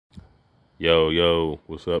Yo,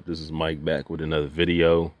 what's up? This is Mike back with another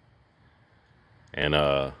video. And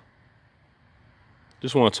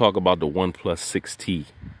just want to talk about the Oneplus 6T.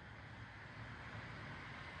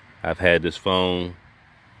 I've had this phone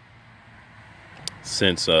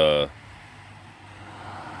since last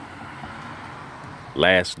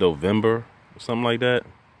November or something like that.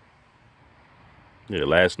 Yeah,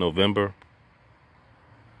 last November.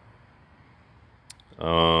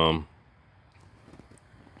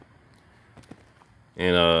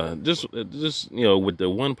 And just with the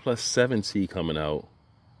Oneplus 7T coming out,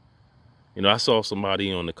 I saw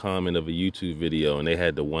somebody on the comment of a YouTube video and they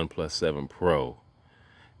had the Oneplus 7 Pro,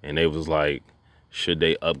 and they was like, should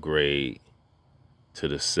they upgrade to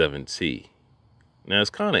the 7T? Now it's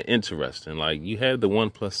kind of interesting. Like, you have the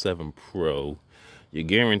Oneplus 7 Pro, you're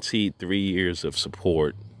guaranteed 3 years of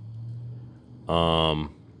support. I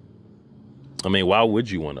mean, why would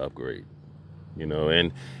you want to upgrade?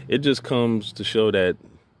 And it just comes to show that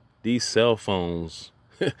these cell phones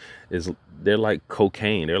they're like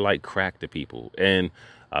cocaine. They're like crack to people. And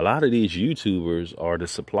a lot of these YouTubers are the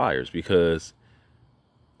suppliers, because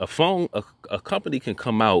a company can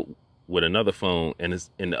come out with another phone and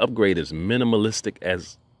the upgrade is minimalistic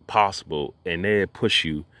as possible, and they push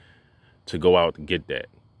you to go out and get that.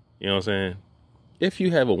 You know what I'm saying? If you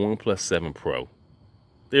have a Oneplus 7 Pro,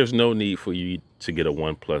 there's no need for you to get a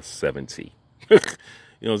Oneplus 7T. You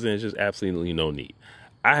know what I'm saying? It's just absolutely no need.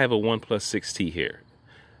 I have a Oneplus 6T here.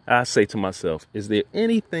 I say to myself, is there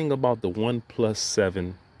anything about the Oneplus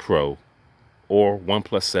 7 Pro or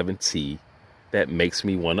Oneplus 7T that makes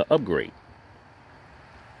me want to upgrade?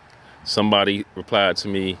 Somebody replied to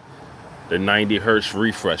me, the 90 hertz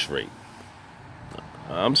refresh rate.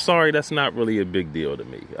 I'm sorry, that's not really a big deal to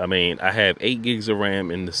me. I mean, I have 8 gigs of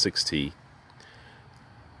RAM in the 6T.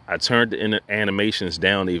 I turned the animations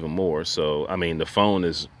down even more. So, I mean, the phone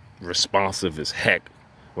is responsive as heck.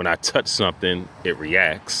 When I touch something, it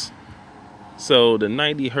reacts. So the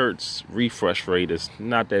 90 hertz refresh rate is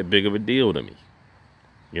not that big of a deal to me.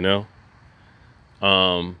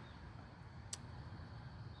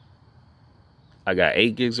 I got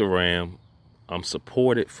 8 gigs of RAM. I'm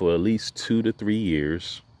supported for at least 2 to 3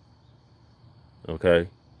 years. Okay.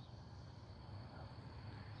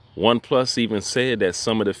 OnePlus even said that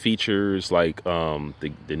some of the features, like the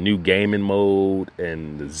new gaming mode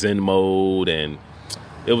and the Zen mode, and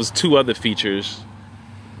it was 2 other features.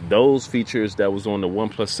 Those features that was on the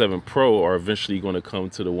Oneplus 7 Pro are eventually going to come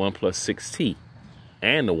to the Oneplus 6T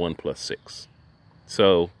and the Oneplus 6.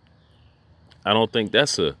 So I don't think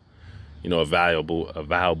that's a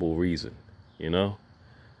valuable reason.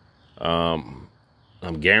 I'm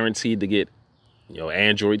guaranteed to get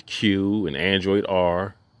Android Q and Android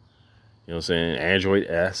R. You know what I'm saying? Android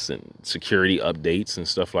S and security updates and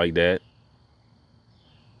stuff like that.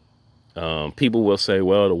 People will say,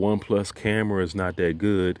 well, the OnePlus camera is not that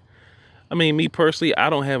good. I mean, me personally, I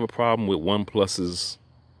don't have a problem with OnePlus's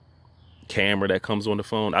camera that comes on the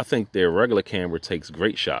phone. I think their regular camera takes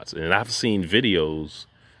great shots. And I've seen videos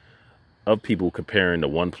of people comparing the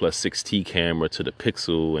OnePlus 6T camera to the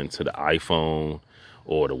Pixel and to the iPhone,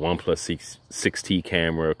 or the OnePlus 6T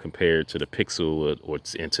camera compared to the Pixel or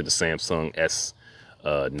into the Samsung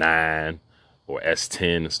S9 or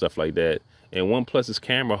S10 and stuff like that. And OnePlus's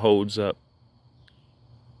camera holds up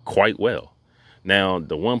quite well. Now,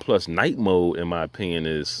 the OnePlus night mode, in my opinion,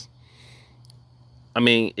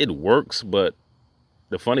 it works, but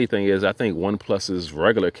the funny thing is, I think OnePlus's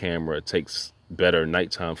regular camera takes better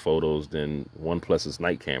nighttime photos than OnePlus's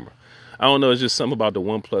night camera. I don't know, it's just something about the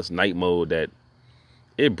OnePlus night mode that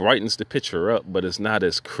it brightens the picture up, but it's not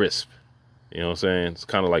as crisp. You know what I'm saying? It's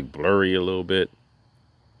kind of like blurry a little bit.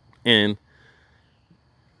 And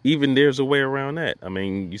even there's a way around that. I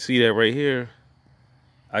mean, you see that right here.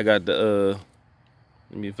 I got the,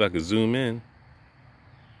 let me, if I could zoom in.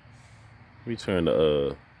 Let me turn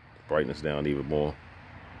the brightness down even more.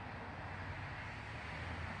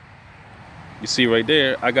 You see right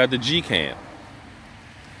there, I got the G cam. You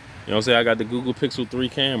know what I'm saying? I got the Google Pixel 3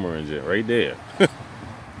 camera engine right there.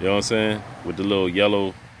 You know what I'm saying? With the little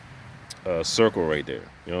yellow circle right there.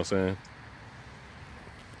 You know what I'm saying?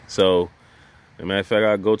 So, as a matter of fact,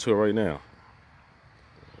 I'll go to it right now.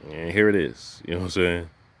 And here it is. You know what I'm saying?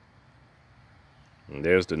 And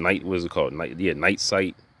there's the night, what is it called? Night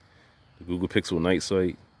sight. The Google Pixel night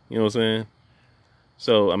sight. You know what I'm saying?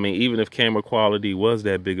 So, I mean, even if camera quality was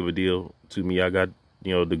that big of a deal to me, I got,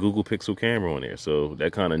 the Google Pixel camera on there. So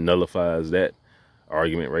that kind of nullifies that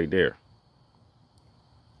argument right there.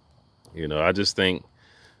 I just think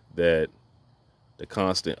that the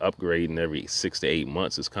constant upgrading every 6 to 8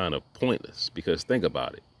 months is kind of pointless, because think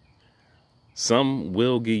about it. Some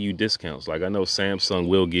will give you discounts. Like I know Samsung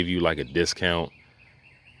will give you like a discount,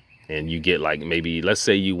 and you get like, maybe, let's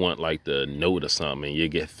say you want like the Note or something, and you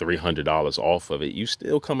get $300 off of it. You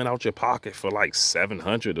still coming out your pocket for like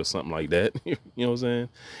 700 or something like that. You know what I'm saying?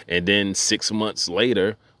 And then 6 months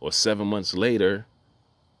later, or 7 months later,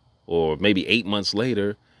 or maybe 8 months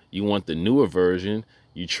later, you want the newer version.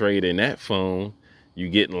 You trade in that phone, you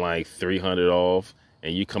getting like 300 off,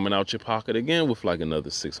 and you coming out your pocket again with like another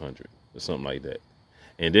 600 or something like that.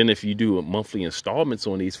 And then if you do a monthly installments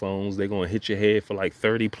on these phones, they're going to hit your head for like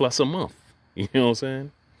 30 plus a month. You know what I'm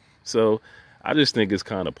saying? So I just think it's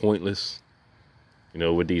kind of pointless, you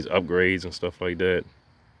know, with these upgrades and stuff like that.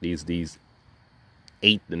 These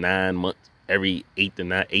 8 to 9 months, every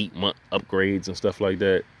 8 month upgrades and stuff like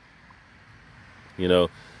that. You know,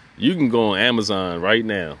 you can go on Amazon right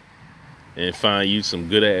now and find you some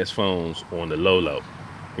good ass phones on the low.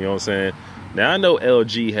 You know what I'm saying? Now I know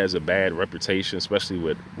LG has a bad reputation, especially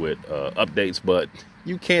with updates, but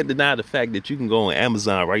you can't deny the fact that you can go on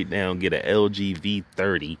Amazon right now and get an LG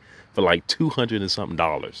V30 for like $200 and something.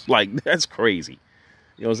 Like, that's crazy.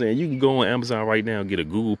 You know what I'm saying? You can go on Amazon right now and get a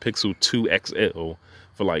Google Pixel 2 XL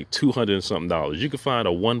for like $200 and something. You can find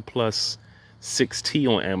a Oneplus 6T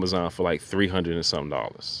on Amazon for like $300 and something.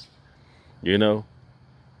 You know?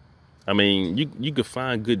 I mean, you could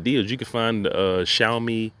find good deals. You could find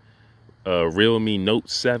Xiaomi Realme Note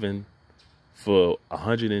 7 for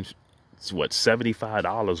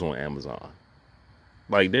 $175 on Amazon.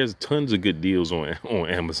 Like, there's tons of good deals on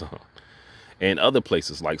Amazon and other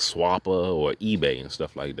places like Swappa or eBay and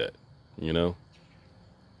stuff like that, you know.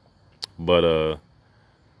 But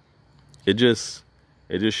it just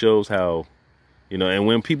shows how, you know. And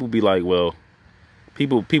when people be like, well,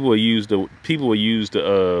 people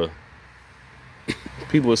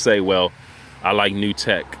will say, well, I like new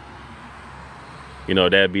tech. You know,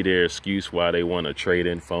 that'd be their excuse why they want to trade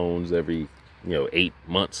in phones every, 8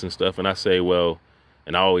 months and stuff. And I say, well,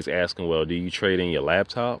 and I always ask them, well, do you trade in your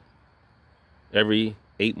laptop every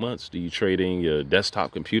 8 months? Do you trade in your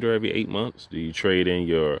desktop computer every 8 months? Do you trade in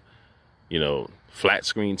your, flat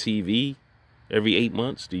screen TV every 8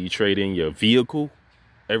 months? Do you trade in your vehicle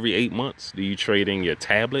every 8 months? Do you trade in your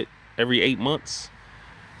tablet every 8 months?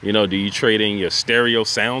 Do you trade in your stereo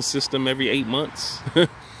sound system every 8 months?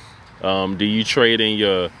 Do you trade in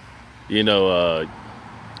your,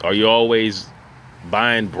 are you always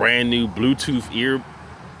buying brand new Bluetooth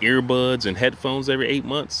earbuds and headphones every 8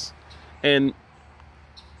 months? And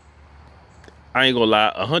I ain't gonna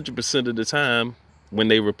lie, 100% of the time when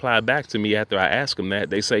they reply back to me after I ask them that,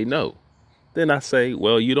 they say no. Then I say,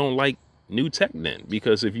 well, you don't like new tech then,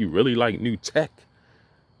 because if you really like new tech,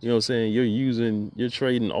 you know what I'm saying, you're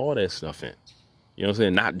trading all that stuff in. You know what I'm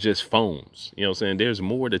saying? Not just phones. You know what I'm saying? There's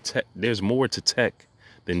more to tech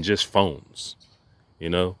than just phones. You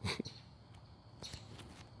know?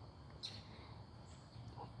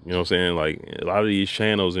 You know what I'm saying? Like, a lot of these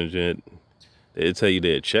channels and shit, they tell you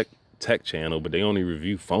they're a tech channel, but they only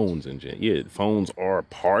review phones and shit. Yeah, phones are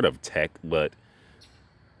part of tech, but,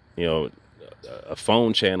 a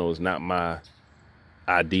phone channel is not my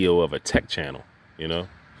ideal of a tech channel, you know?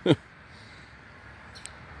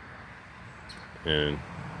 And,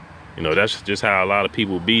 that's just how a lot of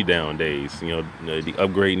people be nowadays. The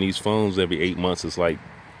upgrading these phones every 8 months is like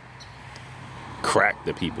crack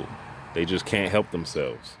to people. They just can't help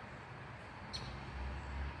themselves.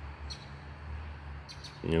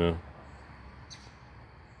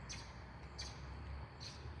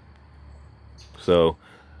 So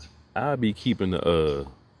I'll be keeping the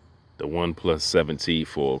OnePlus 7T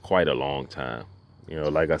for quite a long time.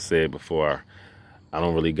 Like I said before, I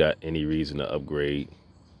don't really got any reason to upgrade.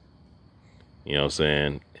 You know what I'm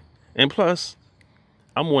saying? And plus,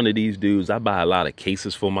 I'm one of these dudes, I buy a lot of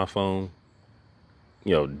cases for my phone.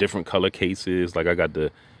 Different color cases. Like, I got the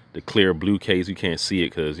clear blue case. You can't see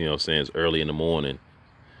it because, it's early in the morning.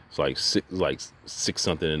 It's like six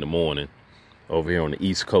something in the morning over here on the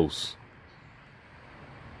East Coast.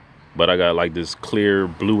 But I got like this clear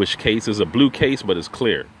bluish case. It's a blue case, but it's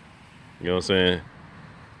clear. You know what I'm saying?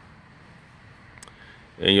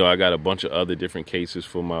 And, I got a bunch of other different cases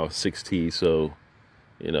for my 6T. So,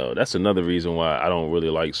 that's another reason why I don't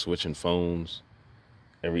really like switching phones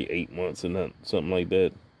every 8 months and something like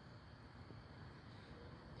that.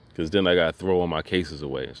 Because then I got to throw all my cases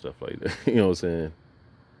away and stuff like that. You know what I'm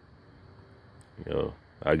saying?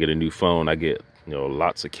 I get a new phone. I get,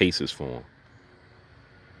 lots of cases for them.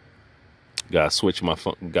 Got to switch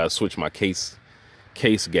my case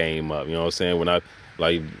game up. You know what I'm saying? When I,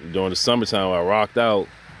 like, during the summertime, I rocked out,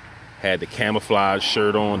 had the camouflage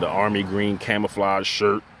shirt on, the army green camouflage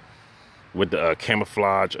shirt with the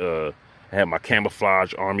camouflage I had my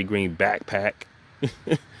camouflage army green backpack.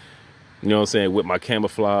 You know what I'm saying? With my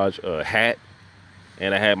camouflage hat.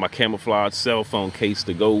 And I had my camouflage cell phone case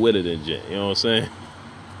to go with it and you know what I'm saying?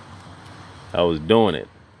 I was doing it.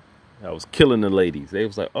 I was killing the ladies. They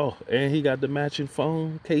was like, oh, and he got the matching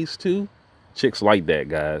phone case too? Chicks like that,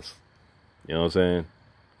 guys. You know what I'm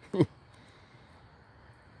saying?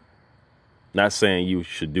 Not saying you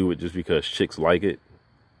should do it just because chicks like it.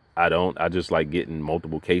 I don't. I just like getting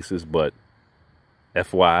multiple cases, but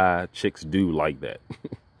FYI, chicks do like that.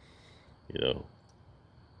 You know.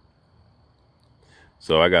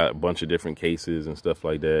 So I got a bunch of different cases and stuff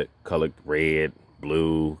like that. Colored red,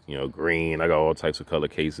 blue, you know, green. I got all types of color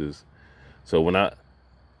cases. So when I,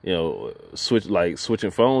 you know, switching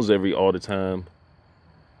phones all the time,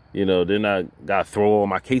 you know, then I got to throw all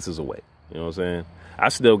my cases away. You know what I'm saying? I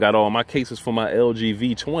still got all my cases for my LG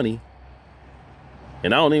V20.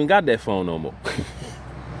 And I don't even got that phone no more.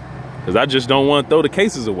 Because I just don't want to throw the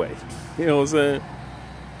cases away. You know what I'm saying?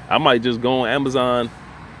 I might just go on Amazon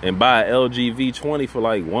and buy an LG V20 for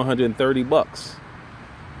like 130 bucks.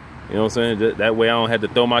 You know what I'm saying? That way I don't have to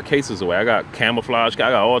throw my cases away. I got camouflage. I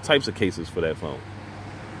got all types of cases for that phone.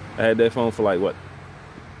 I had that phone for like, what?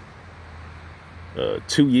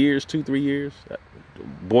 2 years, 3 years. I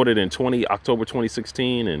bought it in October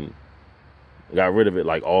 2016 and got rid of it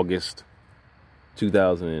like August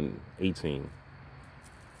 2018.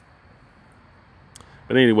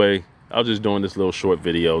 But anyway, I was just doing this little short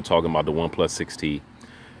video talking about the OnePlus 6T.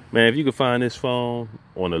 Man, if you can find this phone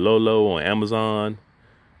on the low, on Amazon,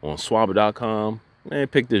 on swabber.com, man,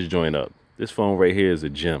 pick this joint up. This phone right here is a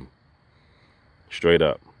gem. Straight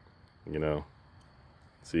up, you know.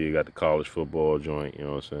 See, you got the college football joint, you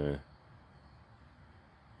know what I'm saying?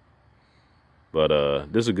 But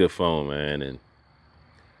this is a good phone, man. And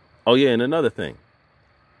oh yeah, and another thing.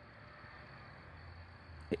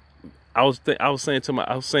 I was saying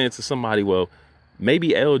to somebody, well, maybe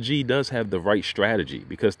LG does have the right strategy,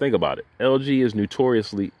 because think about it. LG is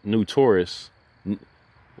notorious.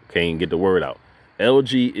 Can't even get the word out.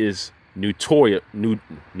 LG is notoriously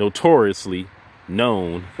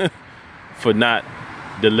known for not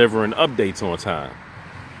delivering updates on time.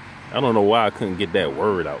 I don't know why I couldn't get that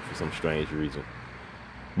word out for some strange reason.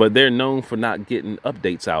 But they're known for not getting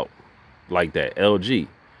updates out like that, LG.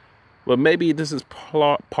 But maybe this is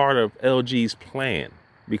part of LG's plan,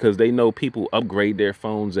 because they know people upgrade their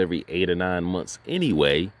phones every 8 or 9 months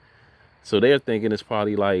anyway. So they're thinking it's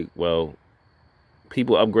probably like, well,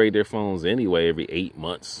 people upgrade their phones anyway every 8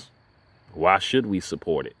 months. Why should we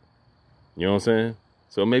support it? You know what I'm saying?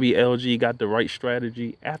 So maybe LG got the right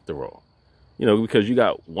strategy after all. You know, because you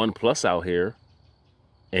got OnePlus out here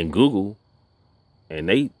and Google, and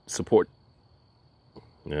they support.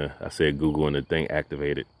 Yeah, I said Google and the thing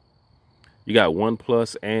activated. You got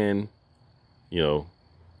OnePlus and, you know,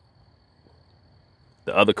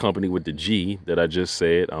 the other company with the G that I just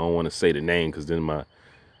said. I don't want to say the name because then my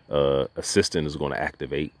assistant is going to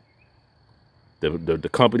activate. The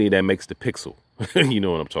company that makes the Pixel. You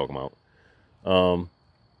know what I'm talking about.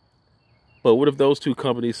 But what if those two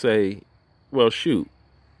companies say, well, shoot,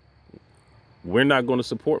 we're not going to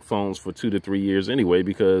support phones for 2 to 3 years anyway,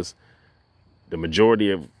 because the majority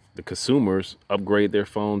of the consumers upgrade their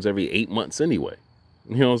phones every 8 months anyway.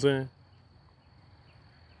 You know what I'm saying?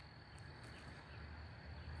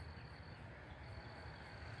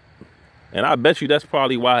 And I bet you that's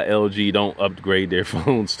probably why LG don't upgrade their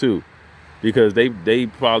phones too, because they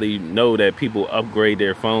probably know that people upgrade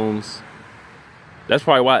their phones. That's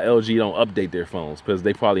probably why LG don't update their phones, because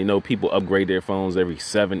they probably know people upgrade their phones every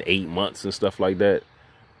 7, 8 months and stuff like that.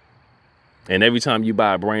 And every time you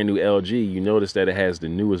buy a brand new LG, you notice that it has the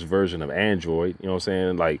newest version of Android. You know what I'm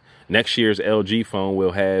saying? Like next year's LG phone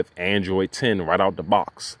will have Android 10 right out the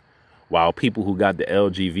box, while people who got the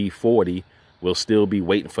LG V40 will still be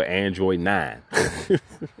waiting for Android 9. You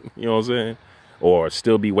know what I'm saying? Or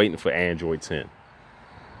still be waiting for Android 10.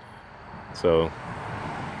 So,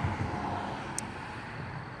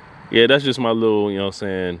 yeah, that's just my little, you know what I'm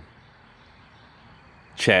saying,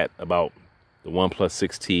 chat about the OnePlus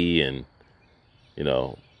 6T and, you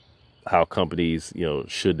know, how companies, you know,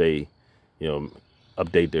 should they, you know,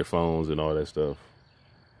 update their phones and all that stuff.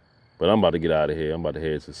 But I'm about to get out of here. I'm about to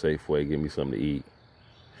head to Safeway, get me something to eat.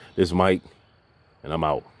 This is Mike, and I'm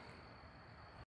out.